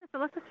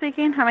Alyssa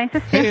speaking. How may I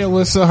assist you? Hey,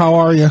 Alyssa, how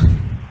are you?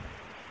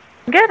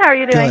 Good. How are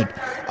you doing? Good.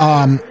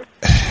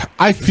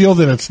 I feel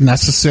that it's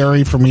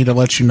necessary for me to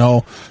let you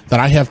know that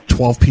I have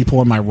 12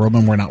 people in my room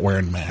and we're not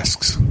wearing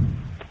masks.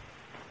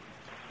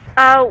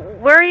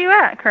 Where are you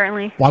at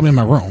currently? Well, I'm in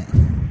my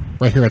room,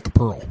 right here at the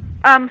Pearl.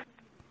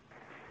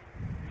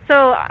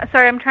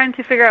 Sorry, I'm trying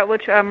to figure out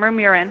which room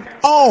you're in.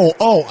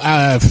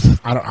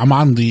 I'm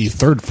on the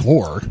third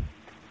floor.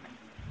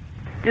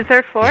 The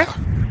third floor? Yeah.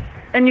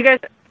 And you guys,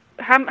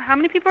 how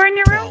many people are in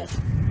your 12.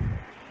 room?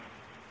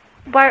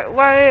 Why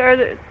are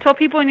there 12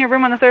 people in your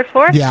room on the third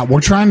floor? Yeah,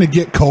 we're trying to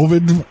get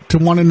COVID to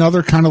one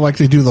another, kind of like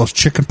they do those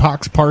chicken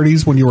pox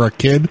parties when you were a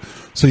kid,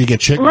 so you get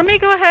chicken. Let me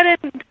go ahead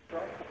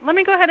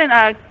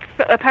and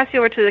pass you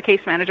over to the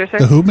case manager, sir.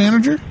 The who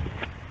manager?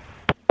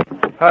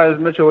 Hi, it's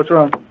Mitchell. What's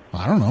wrong?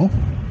 I don't know.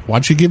 Why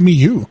don't you give me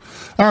you?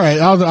 All right,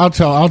 I'll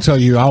tell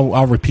you.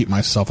 I'll repeat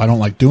myself. I don't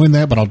like doing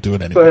that, but I'll do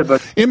it anyway. Go ahead,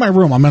 bud. In my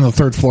room, I'm on the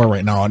third floor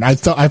right now, and I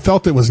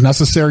felt it was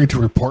necessary to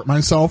report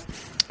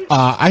myself.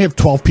 I have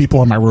 12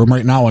 people in my room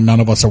right now, and none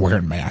of us are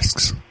wearing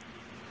masks.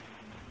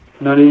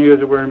 None of you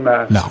guys are wearing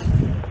masks? No.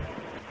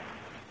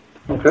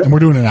 Okay. And we're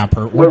doing it on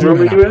purpose. We're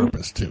doing it on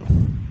purpose, too.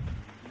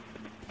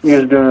 You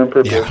guys are doing it on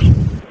purpose? Yeah.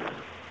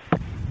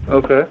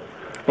 Okay.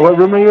 What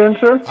room are you in,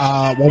 sir?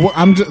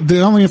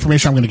 The only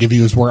information I'm going to give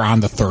you is we're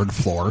on the third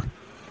floor.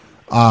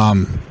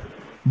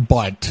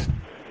 But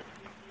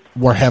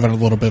we're having a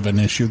little bit of an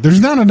issue. There's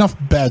not enough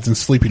beds and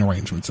sleeping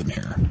arrangements in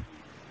here.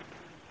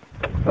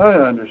 I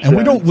understand. And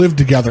we don't live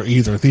together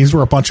either. These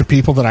were a bunch of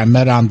people that I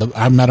met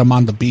them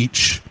on the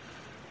beach.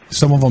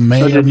 Some of them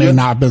may or may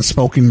not have been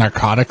smoking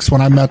narcotics when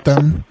I met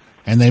them,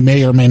 and they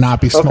may or may not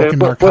be smoking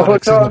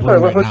narcotics in the room right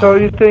now. What hotel are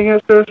you staying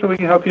at, sir, so we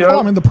can help you out? Oh,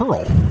 I'm in the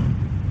Pearl.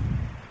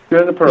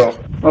 You're in the Pearl.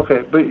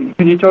 Okay, but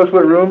can you tell us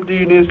what room? Do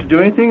you need us to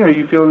do anything? Are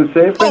you feeling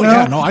safe right now? Oh,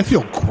 yeah, no, I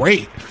feel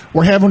great.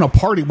 We're having a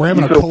party. We're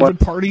having a COVID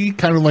party,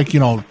 kind of like,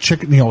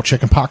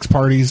 chicken pox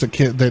parties that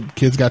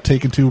kids got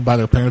taken to by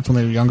their parents when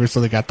they were younger,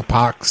 so they got the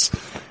pox,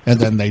 and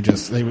then they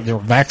were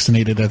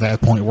vaccinated at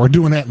that point. We're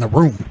doing that in the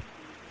room.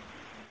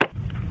 Can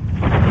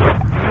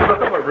you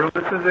look up what room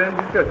this is in?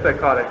 He's got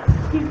psychotic.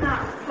 He's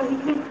not. So he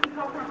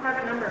called from a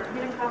private number.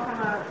 He didn't call from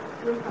a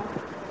room call.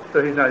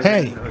 So he's not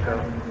Hey. in the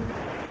hotel.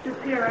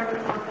 Just here.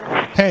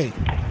 Hey.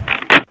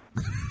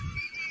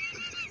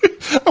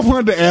 I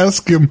wanted to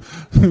ask him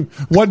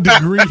what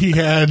degree he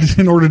had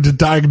in order to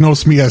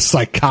diagnose me as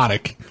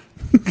psychotic.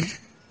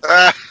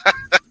 Tell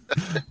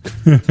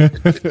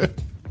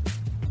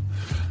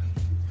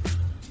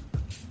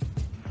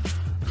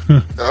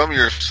him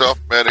you're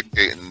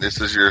self-medicating. This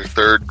is your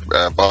third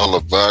bottle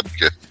of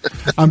vodka.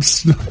 I'm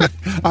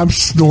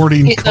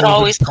snorting. You could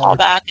always call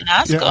back and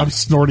ask him. I'm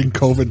snorting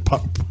COVID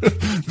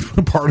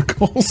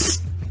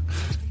particles.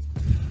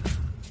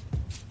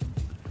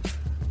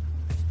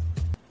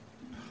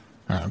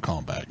 All right, I'm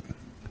calling back.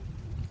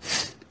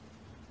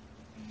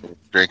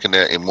 Drinking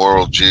that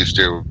immoral juice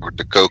there with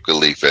the coca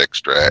leaf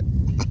extract.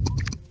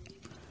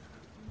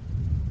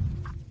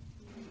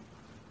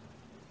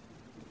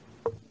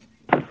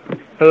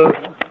 Hello,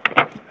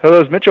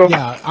 it's Mitchell.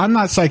 Yeah, I'm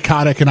not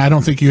psychotic, and I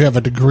don't think you have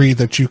a degree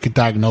that you could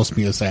diagnose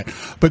me as that.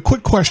 But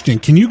quick question,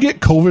 can you get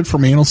COVID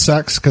from anal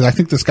sex? Because I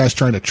think this guy's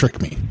trying to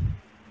trick me.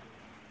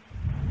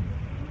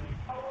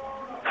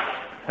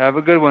 Have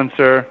a good one,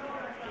 sir.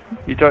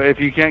 If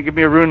you can't give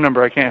me a room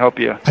number, I can't help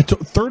you. I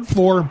took third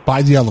floor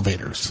by the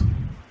elevators.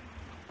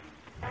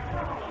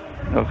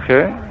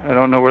 Okay. I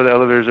don't know where the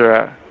elevators are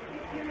at.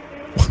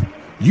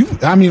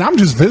 I'm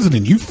just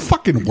visiting. You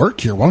fucking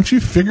work here. Why don't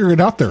you figure it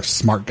out there,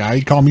 smart guy?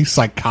 You call me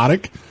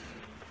psychotic?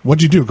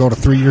 What'd you do, go to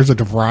 3 years of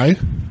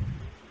DeVry?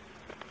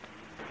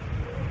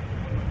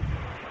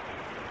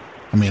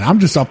 I'm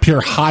just up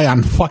here high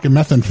on fucking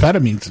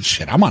methamphetamines and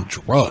shit. I'm on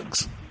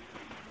drugs.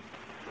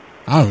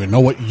 I don't even know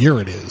what year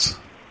it is.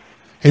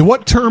 Hey,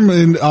 what term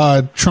in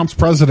Trump's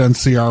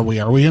presidency are we?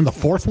 Are we in the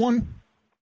fourth one?